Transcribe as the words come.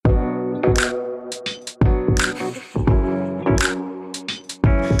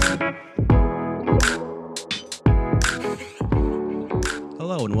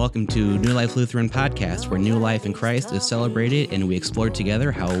welcome to New Life Lutheran Podcast, where new life in Christ is celebrated and we explore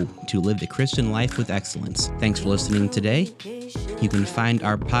together how to live the Christian life with excellence. Thanks for listening today. You can find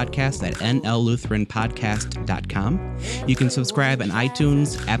our podcast at nllutheranpodcast.com. You can subscribe on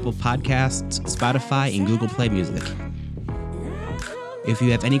iTunes, Apple Podcasts, Spotify, and Google Play Music. If you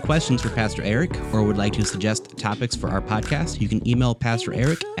have any questions for Pastor Eric or would like to suggest topics for our podcast, you can email Pastor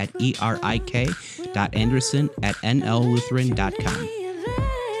Eric at erik.anderson@nllutheran.com.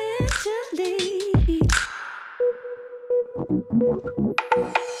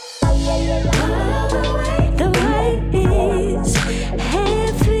 The weight is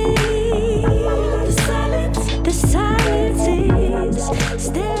heavy. The silence is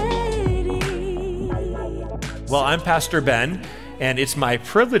steady. Well, I'm Pastor Ben, and it's my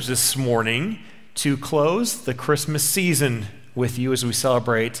privilege this morning to close the Christmas season with you as we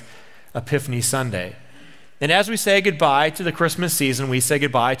celebrate Epiphany Sunday. And as we say goodbye to the Christmas season, we say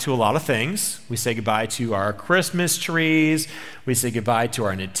goodbye to a lot of things. We say goodbye to our Christmas trees. We say goodbye to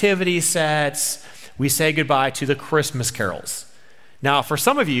our nativity sets. We say goodbye to the Christmas carols. Now, for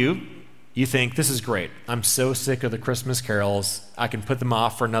some of you, you think, this is great. I'm so sick of the Christmas carols. I can put them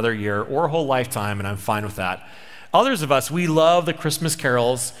off for another year or a whole lifetime, and I'm fine with that. Others of us, we love the Christmas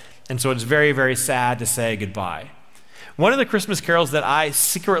carols, and so it's very, very sad to say goodbye. One of the Christmas carols that I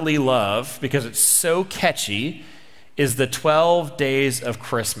secretly love, because it's so catchy, is the 12 Days of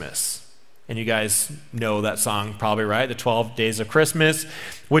Christmas. And you guys know that song probably, right? The 12 Days of Christmas,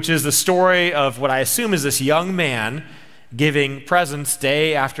 which is the story of what I assume is this young man giving presents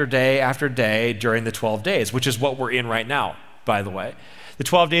day after day after day during the 12 days, which is what we're in right now, by the way. The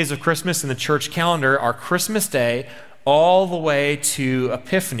 12 days of Christmas in the church calendar are Christmas Day all the way to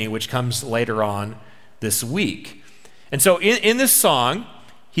Epiphany, which comes later on this week. And so in this song,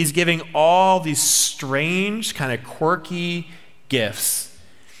 he's giving all these strange, kind of quirky gifts.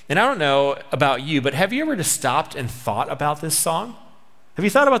 And I don't know about you, but have you ever just stopped and thought about this song? Have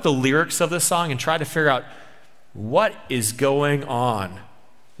you thought about the lyrics of this song and tried to figure out what is going on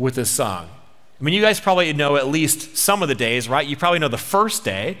with this song? I mean, you guys probably know at least some of the days, right? You probably know the first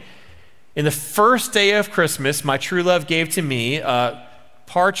day. In the first day of Christmas, my true love gave to me a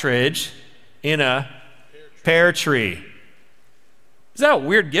partridge in a pear tree. Is that a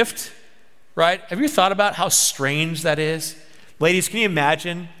weird gift, right? Have you thought about how strange that is? Ladies, can you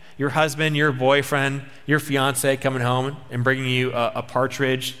imagine your husband, your boyfriend, your fiance coming home and bringing you a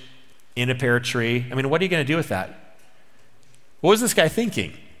partridge in a pear tree? I mean, what are you going to do with that? What was this guy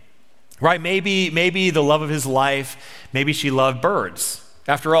thinking? Right? Maybe the love of his life, maybe she loved birds.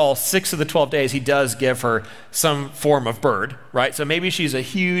 After all, 6 of the 12 days, he does give her some form of bird, right? So maybe she's a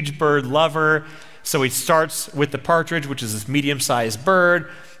huge bird lover. So he starts with the partridge, which is this medium-sized bird,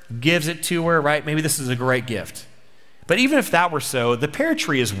 gives it to her, right? Maybe this is a great gift. But even if that were so, the pear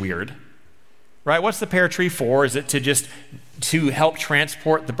tree is weird, right? What's the pear tree for? Is it to help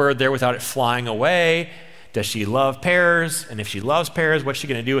transport the bird there without it flying away? Does she love pears? And if she loves pears, what's she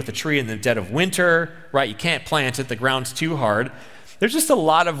going to do with the tree in the dead of winter, right? You can't plant it. The ground's too hard. There's just a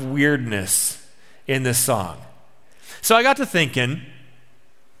lot of weirdness in this song. So I got to thinking,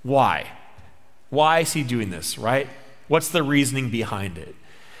 why? Why is he doing this, right? What's the reasoning behind it?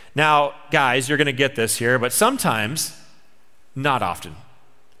 Now, guys, you're going to get this here, but sometimes, not often,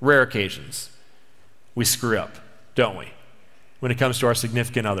 rare occasions, we screw up, don't we? When it comes to our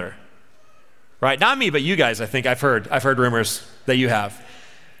significant other. Right? Not me, but you guys, I think. I've heard rumors that you have.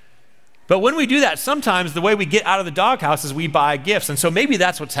 But when we do that, sometimes the way we get out of the doghouse is we buy gifts. And so maybe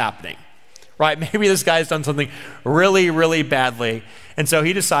that's what's happening, right? Maybe this guy's done something really, really badly. And so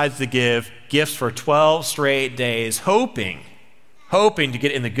he decides to give gifts for 12 straight days, hoping to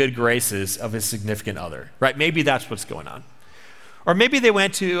get in the good graces of his significant other, right? Maybe that's what's going on. Or maybe they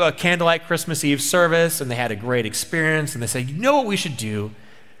went to a candlelight Christmas Eve service and they had a great experience and they say, you know what we should do?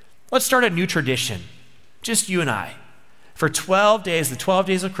 Let's start a new tradition, just you and I. For 12 days, the 12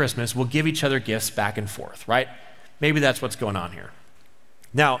 days of Christmas, we'll give each other gifts back and forth, right? Maybe that's what's going on here.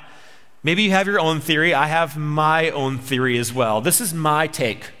 Now, maybe you have your own theory. I have my own theory as well. This is my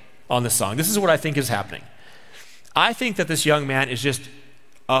take on the song. This is what I think is happening. I think that this young man is just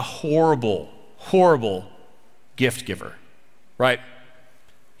a horrible, horrible gift giver, right?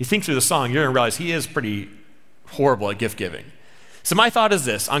 You think through the song, you're going to realize he is pretty horrible at gift giving. So my thought is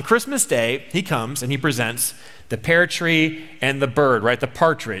this. On Christmas Day, he comes and he presents the pear tree and the bird, right, the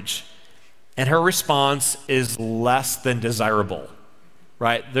partridge. And her response is less than desirable,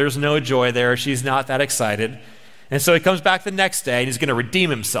 right? There's no joy there. She's not that excited. And so he comes back the next day and he's going to redeem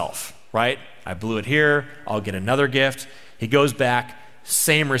himself, right? I blew it here. I'll get another gift. He goes back,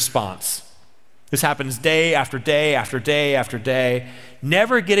 same response. This happens day after day after day after day,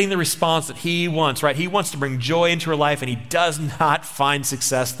 never getting the response that he wants, right? He wants to bring joy into her life, and he does not find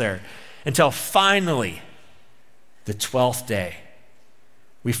success there until finally, the 12th day,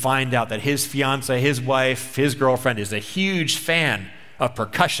 we find out that his fiance, his wife, his girlfriend is a huge fan of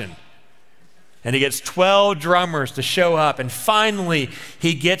percussion. And he gets 12 drummers to show up, and finally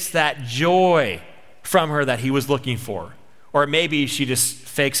he gets that joy from her that he was looking for. Or maybe she just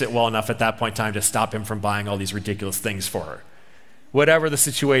fakes it well enough at that point in time to stop him from buying all these ridiculous things for her. Whatever the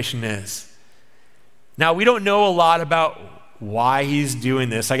situation is. Now, we don't know a lot about why he's doing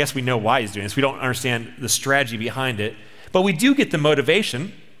this. I guess we know why he's doing this. We don't understand the strategy behind it. But we do get the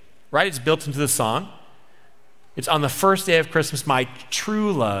motivation, right? It's built into the song. It's on the first day of Christmas, my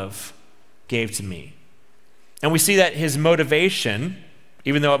true love gave to me. And we see that his motivation,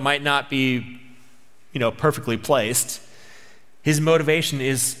 even though it might not be, perfectly placed, his motivation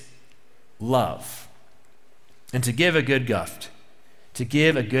is love. And to give a good gift,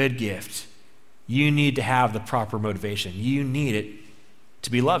 you need to have the proper motivation. You need it to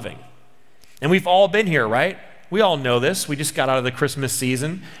be loving. And we've all been here, right? We all know this. We just got out of the Christmas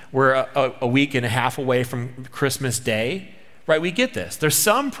season. We're a week and a half away from Christmas Day, right? We get this. There's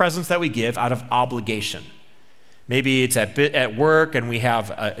some presents that we give out of obligation. Maybe it's at work and we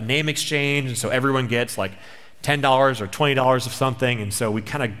have a name exchange, and so everyone gets like $10 or $20 of something, and so we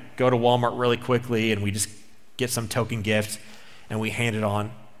kind of go to Walmart really quickly and we just get some token gift and we hand it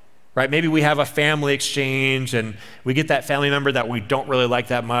on, right? Maybe we have a family exchange and we get that family member that we don't really like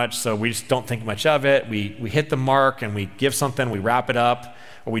that much, so we just don't think much of it. We hit the mark and we give something, we wrap it up,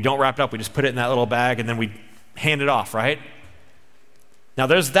 or we don't wrap it up, we just put it in that little bag and then we hand it off, right? Now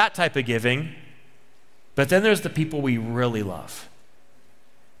there's that type of giving, but then there's the people we really love,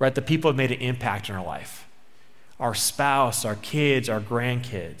 right? The people who have made an impact in our life. Our spouse, our kids, our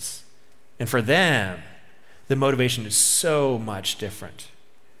grandkids. And for them, the motivation is so much different,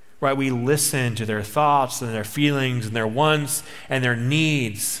 right? We listen to their thoughts and their feelings and their wants and their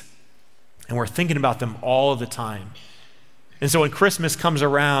needs, and we're thinking about them all of the time. And so when Christmas comes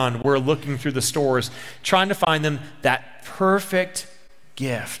around, we're looking through the stores, trying to find them that perfect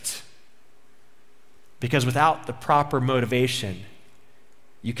gift. Because without the proper motivation,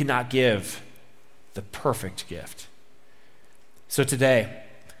 you cannot give the perfect gift. So today,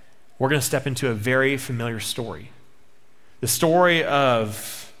 we're going to step into a very familiar story. The story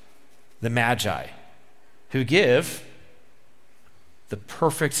of the Magi, who give the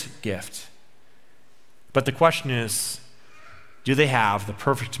perfect gift. But the question is, do they have the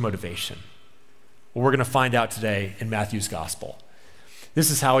perfect motivation? Well, we're going to find out today in Matthew's gospel.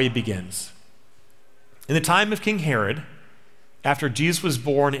 This is how he begins. In the time of King Herod, after Jesus was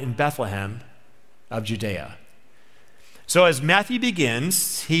born in Bethlehem of Judea. So as Matthew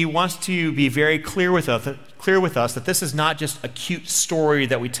begins, he wants to be very clear with us that this is not just a cute story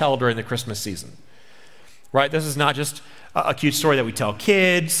that we tell during the Christmas season, right? This is not just a cute story that we tell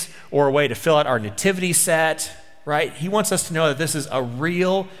kids or a way to fill out our nativity set, right? He wants us to know that this is a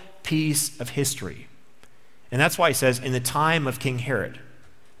real piece of history. And that's why he says, in the time of King Herod,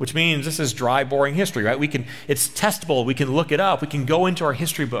 which means this is dry, boring history, right? It's testable. We can look it up. We can go into our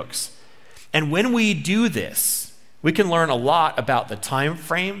history books. And when we do this, we can learn a lot about the time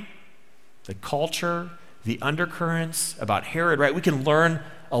frame, the culture, the undercurrents, about Herod, right? We can learn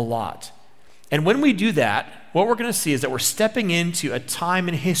a lot. And when we do that, what we're going to see is that we're stepping into a time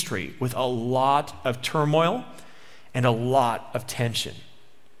in history with a lot of turmoil and a lot of tension.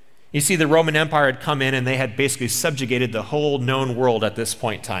 You see, the Roman Empire had come in and they had basically subjugated the whole known world at this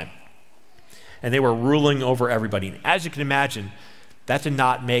point in time. And they were ruling over everybody. And as you can imagine, that did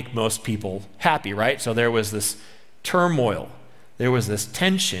not make most people happy, right? So there was this turmoil, there was this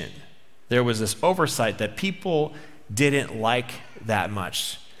tension, there was this oversight that people didn't like that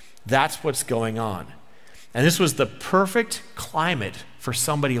much. That's what's going on. And this was the perfect climate for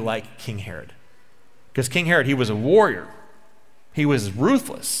somebody like King Herod. Because King Herod, he was a warrior. He was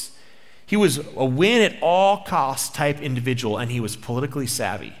ruthless. He was a win at all costs type individual, and he was politically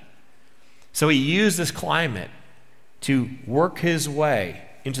savvy. So he used this climate to work his way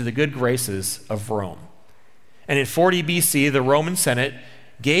into the good graces of Rome. And in 40 BC, the Roman Senate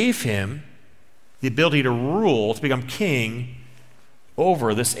gave him the ability to rule, to become king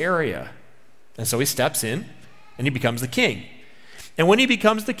over this area. And so he steps in and he becomes the king. And when he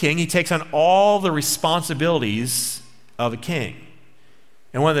becomes the king, he takes on all the responsibilities of a king.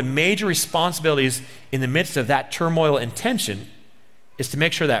 And one of the major responsibilities in the midst of that turmoil and tension is to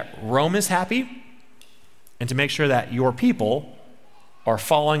make sure that Rome is happy and to make sure that your people are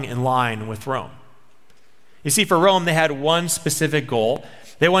falling in line with Rome. You see, for Rome, they had one specific goal,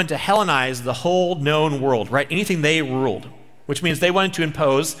 They wanted to Hellenize the whole known world, right? Anything they ruled, which means they wanted to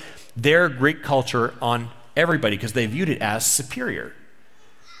impose their Greek culture on everybody because they viewed it as superior.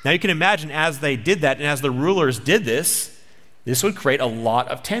 Now you can imagine as they did that and as the rulers did this would create a lot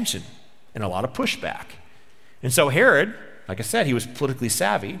of tension and a lot of pushback. And so Herod, like I said, he was politically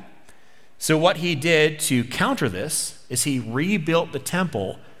savvy. So what he did to counter this is he rebuilt the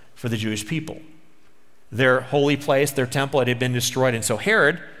temple for the Jewish people. Their holy place, their temple, it had been destroyed. And so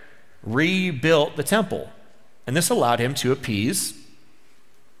Herod rebuilt the temple. And this allowed him to appease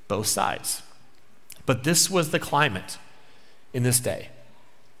both sides. But this was the climate in this day.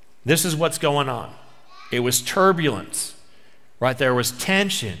 This is what's going on. It was turbulence, right? There was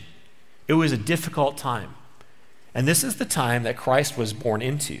tension. It was a difficult time. And this is the time that Christ was born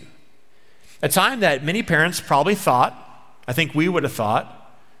into. A time that many parents probably thought, I think we would have thought,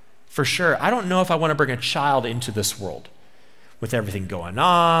 for sure, I don't know if I want to bring a child into this world with everything going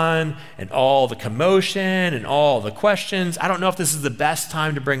on and all the commotion and all the questions. I don't know if this is the best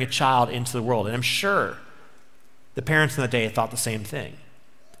time to bring a child into the world. And I'm sure the parents in the day thought the same thing.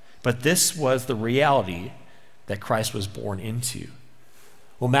 But this was the reality that Christ was born into.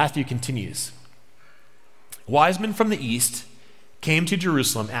 Well, Matthew continues. Wise men from the east came to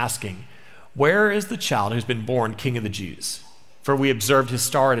Jerusalem asking, "Where is the child who's been born King of the Jews? For we observed his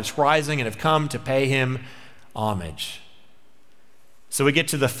star at its rising and have come to pay him homage." So we get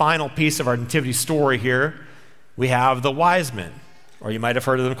to the final piece of our nativity story here. We have the wise men, or you might have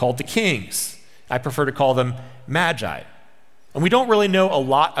heard of them called the kings. I prefer to call them magi. And we don't really know a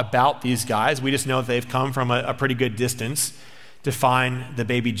lot about these guys. We just know that they've come from a pretty good distance to find the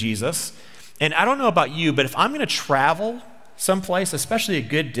baby Jesus. And I don't know about you, but if I'm going to travel someplace, especially a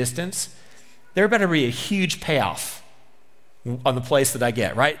good distance, there better be a huge payoff on the place that I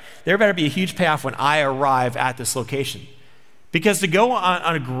get, right? There better be a huge payoff when I arrive at this location. Because to go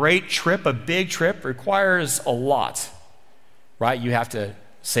on a great trip, a big trip, requires a lot, right? You have to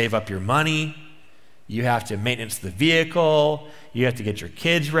save up your money. You have to maintenance the vehicle. You have to get your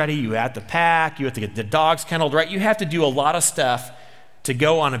kids ready. You have to pack. You have to get the dogs kenneled, right? You have to do a lot of stuff to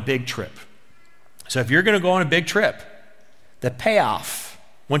go on a big trip. So if you're going to go on a big trip, the payoff,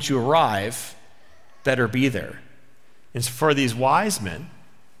 once you arrive, better be there. And for these wise men,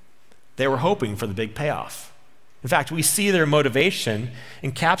 they were hoping for the big payoff. In fact, we see their motivation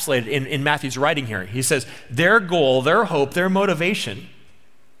encapsulated in Matthew's writing here. He says their goal, their hope, their motivation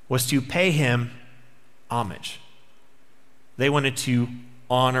was to pay him homage. They wanted to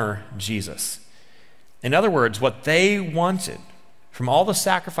honor Jesus. In other words, what they wanted from all the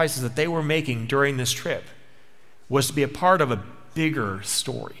sacrifices that they were making during this trip was to be a part of a bigger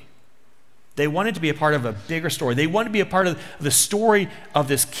story. They wanted to be a part of a bigger story. They wanted to be a part of the story of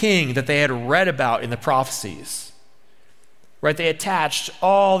this king that they had read about in the prophecies. Right? They attached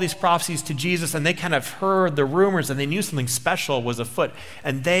all these prophecies to Jesus, and they kind of heard the rumors, and they knew something special was afoot,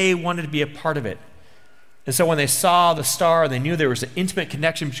 and they wanted to be a part of it. And so when they saw the star, they knew there was an intimate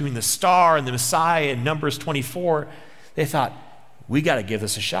connection between the star and the Messiah in Numbers 24, they thought, we got to give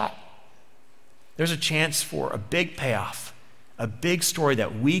this a shot. There's a chance for a big payoff, a big story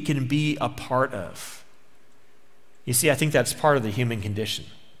that we can be a part of. You see, I think that's part of the human condition.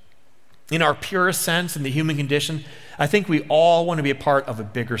 In our purest sense, in the human condition, I think we all want to be a part of a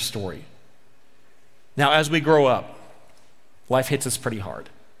bigger story. Now, as we grow up, life hits us pretty hard,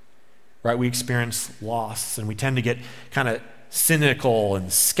 right? We experience loss, and we tend to get kind of cynical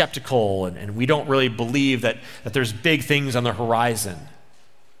and skeptical, and we don't really believe that there's big things on the horizon.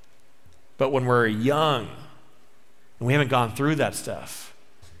 But when we're young and we haven't gone through that stuff,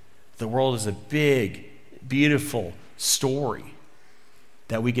 the world is a big, beautiful story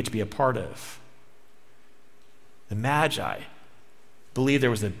that we get to be a part of. The Magi believed there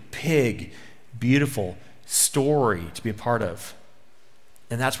was a big, beautiful story to be a part of.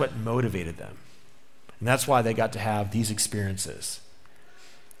 And that's what motivated them. And that's why they got to have these experiences.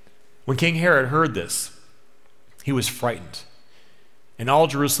 When King Herod heard this, he was frightened, and all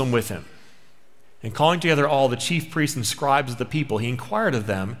Jerusalem with him. And calling together all the chief priests and scribes of the people, he inquired of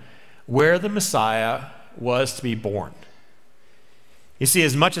them where the Messiah was to be born. You see,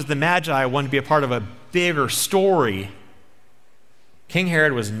 as much as the Magi wanted to be a part of a bigger story, King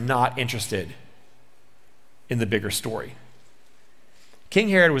Herod was not interested in the bigger story. King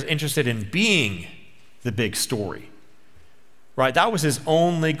Herod was interested in being the big story, right? That was his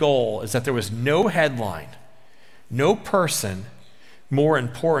only goal, is that there was no headline, no person more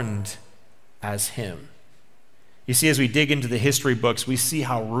important as him. You see, as we dig into the history books, we see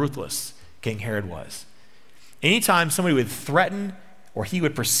how ruthless King Herod was. Anytime somebody would threaten, or he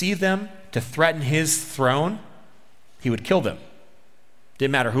would perceive them to threaten his throne, he would kill them.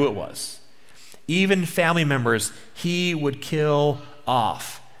 Didn't matter who it was. Even family members, he would kill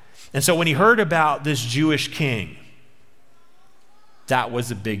off. And so when he heard about this Jewish king, that was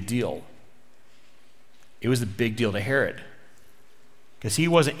a big deal. It was a big deal to Herod, because he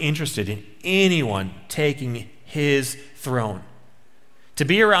wasn't interested in anyone taking his throne. To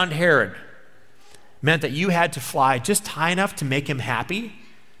be around Herod meant that you had to fly just high enough to make him happy,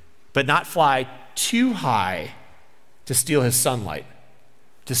 but not fly too high to steal his sunlight,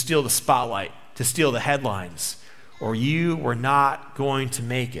 to steal the spotlight, to steal the headlines, or you were not going to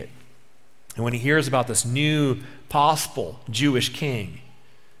make it. And when he hears about this new possible Jewish king,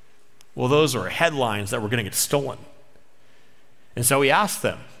 well, those are headlines that were going to get stolen. And so he asked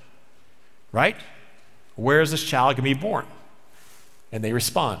them, right? Where is this child going to be born? And they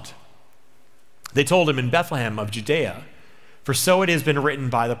respond. They told him, in Bethlehem of Judea, for so it has been written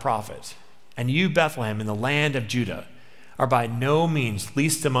by the prophet. And you, Bethlehem, in the land of Judah, are by no means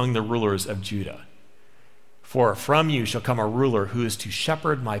least among the rulers of Judah. For from you shall come a ruler who is to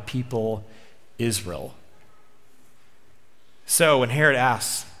shepherd my people Israel. So when Herod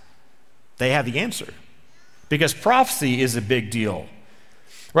asks, they have the answer. Because prophecy is a big deal.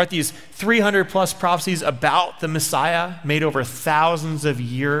 Right? These 300 plus prophecies about the Messiah made over thousands of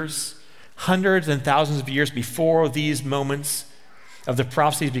years, hundreds and thousands of years before these moments of the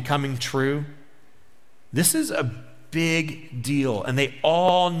prophecies becoming true. This is a big deal. And they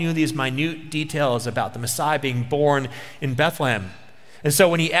all knew these minute details about the Messiah being born in Bethlehem. And so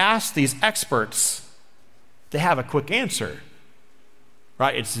when he asked these experts, they have a quick answer.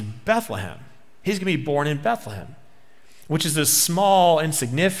 Right? It's Bethlehem. He's going to be born in Bethlehem, which is a small,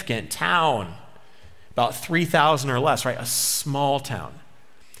 insignificant town, about 3,000 or less, right? A small town,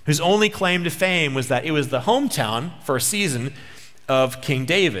 whose only claim to fame was that it was the hometown for a season of King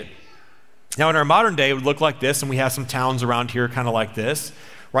David. Now, in our modern day, it would look like this, and we have some towns around here kind of like this,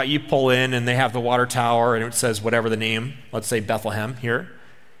 right? You pull in, and they have the water tower, and it says whatever the name, let's say Bethlehem here.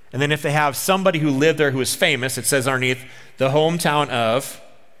 And then if they have somebody who lived there who is famous, it says underneath, the home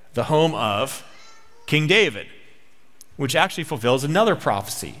of King David, which actually fulfills another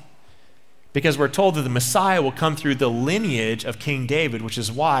prophecy, because we're told that the Messiah will come through the lineage of King David, which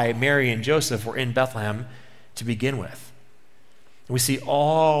is why Mary and Joseph were in Bethlehem to begin with. And we see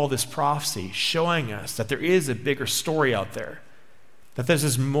all this prophecy showing us that there is a bigger story out there, that this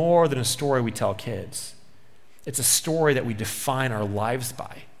is more than a story we tell kids. It's a story that we define our lives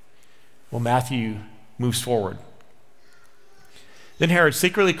by. Well, Matthew moves forward. Then Herod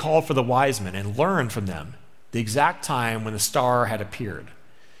secretly called for the wise men and learned from them the exact time when the star had appeared.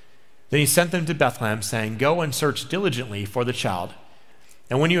 Then he sent them to Bethlehem, saying, "Go and search diligently for the child.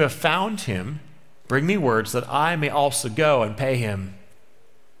 And when you have found him, bring me word so that I may also go and pay him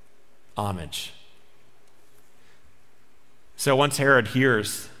homage." So once Herod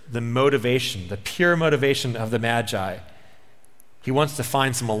hears the motivation, the pure motivation of the Magi, he wants to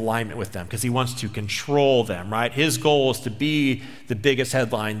find some alignment with them because he wants to control them, right? His goal is to be the biggest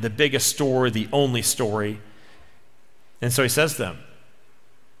headline, the biggest story, the only story. And so he says to them,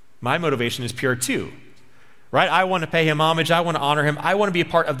 my motivation is pure too, right? I want to pay him homage. I want to honor him. I want to be a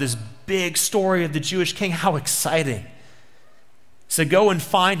part of this big story of the Jewish king. How exciting. So go and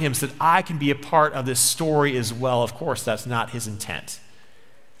find him so that I can be a part of this story as well. Of course, that's not his intent.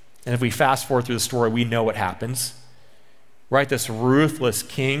 And if we fast forward through the story, we know what happens. Right, this ruthless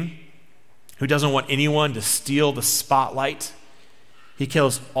king who doesn't want anyone to steal the spotlight, he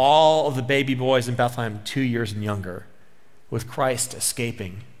kills all of the baby boys in Bethlehem 2 years and younger, with Christ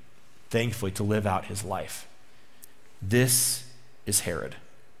escaping, thankfully, to live out his life. This is Herod.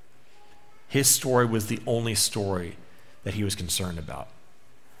 His story was the only story that he was concerned about.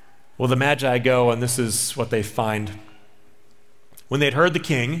 Well, the Magi go, and this is what they find. When they had heard the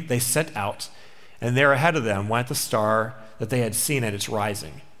king, they set out, and there ahead of them went the star that they had seen at its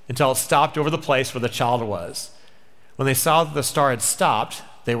rising, until it stopped over the place where the child was. When they saw that the star had stopped,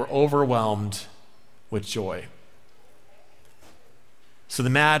 they were overwhelmed with joy. So the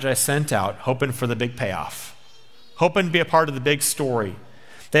Magi sent out, hoping for the big payoff, hoping to be a part of the big story.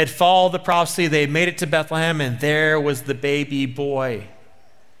 They had followed the prophecy, they had made it to Bethlehem, and there was the baby boy.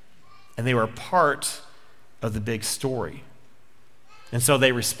 And they were part of the big story. And so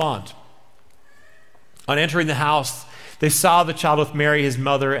they respond. On entering the house, they saw the child with Mary, his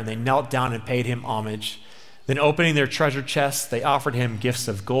mother, and they knelt down and paid him homage. Then opening their treasure chests, they offered him gifts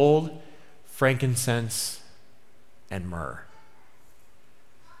of gold, frankincense, and myrrh.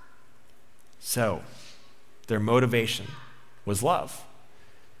 So, their motivation was love.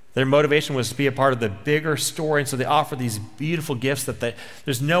 Their motivation was to be a part of the bigger story, and so they offered these beautiful gifts that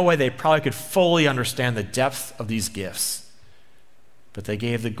there's no way they probably could fully understand the depth of these gifts. but they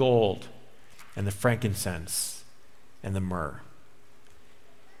gave the gold and the frankincense and the myrrh.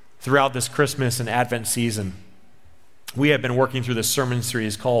 Throughout this Christmas and Advent season, we have been working through this sermon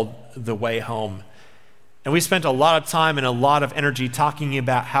series called The Way Home. And we spent a lot of time and a lot of energy talking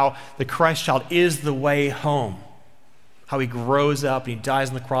about how the Christ child is the way home, how he grows up and he dies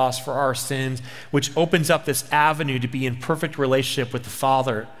on the cross for our sins, which opens up this avenue to be in perfect relationship with the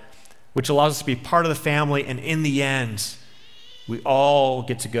Father, which allows us to be part of the family, and in the end, we all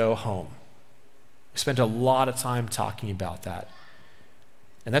get to go home. We spent a lot of time talking about that.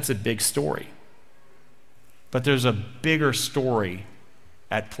 And that's a big story. But there's a bigger story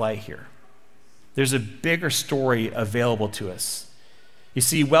at play here. There's a bigger story available to us. You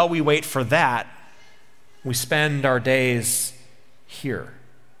see, while we wait for that, we spend our days here.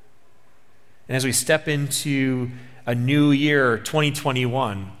 And as we step into a new year,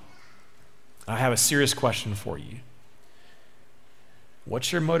 2021, I have a serious question for you.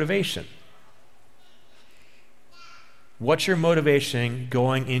 What's your motivation? What's your motivation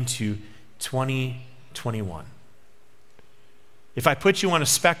going into 2021? If I put you on a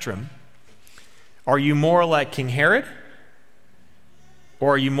spectrum, are you more like King Herod,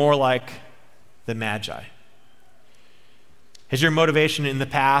 or are you more like the Magi? Has your motivation in the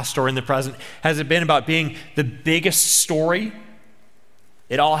past or in the present, has it been about being the biggest story?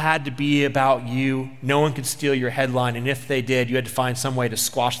 It all had to be about you. No one could steal your headline, and if they did, you had to find some way to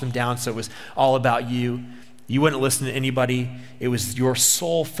squash them down so it was all about you. You wouldn't listen to anybody. It was your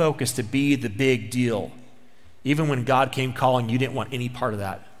sole focus to be the big deal. Even when God came calling, you didn't want any part of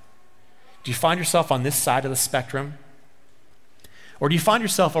that. Do you find yourself on this side of the spectrum? Or do you find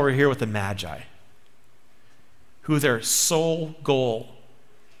yourself over here with the Magi, who their sole goal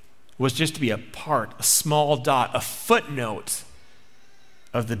was just to be a part, a small dot, a footnote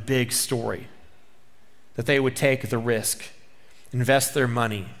of the big story? That they would take the risk, invest their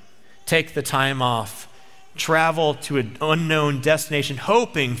money, take the time off, travel to an unknown destination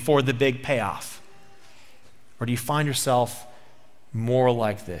hoping for the big payoff? Or do you find yourself more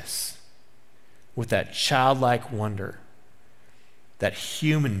like this, with that childlike wonder, that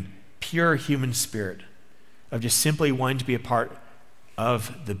human, pure human spirit of just simply wanting to be a part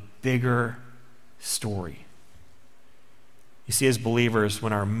of the bigger story? You see, as believers,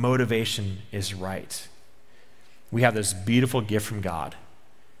 when our motivation is right, we have this beautiful gift from God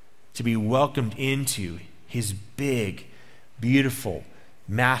to be welcomed into his big, beautiful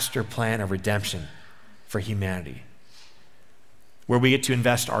master plan of redemption for humanity, where we get to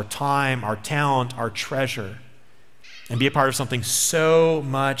invest our time, our talent, our treasure, and be a part of something so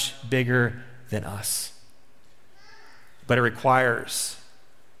much bigger than us. But it requires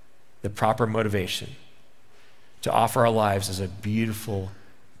the proper motivation to offer our lives as a beautiful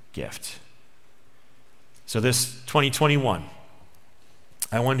gift. So this 2021,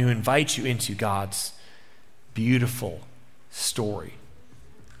 I want to invite you into God's beautiful story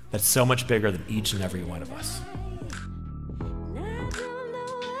that's so much bigger than each and every one of us.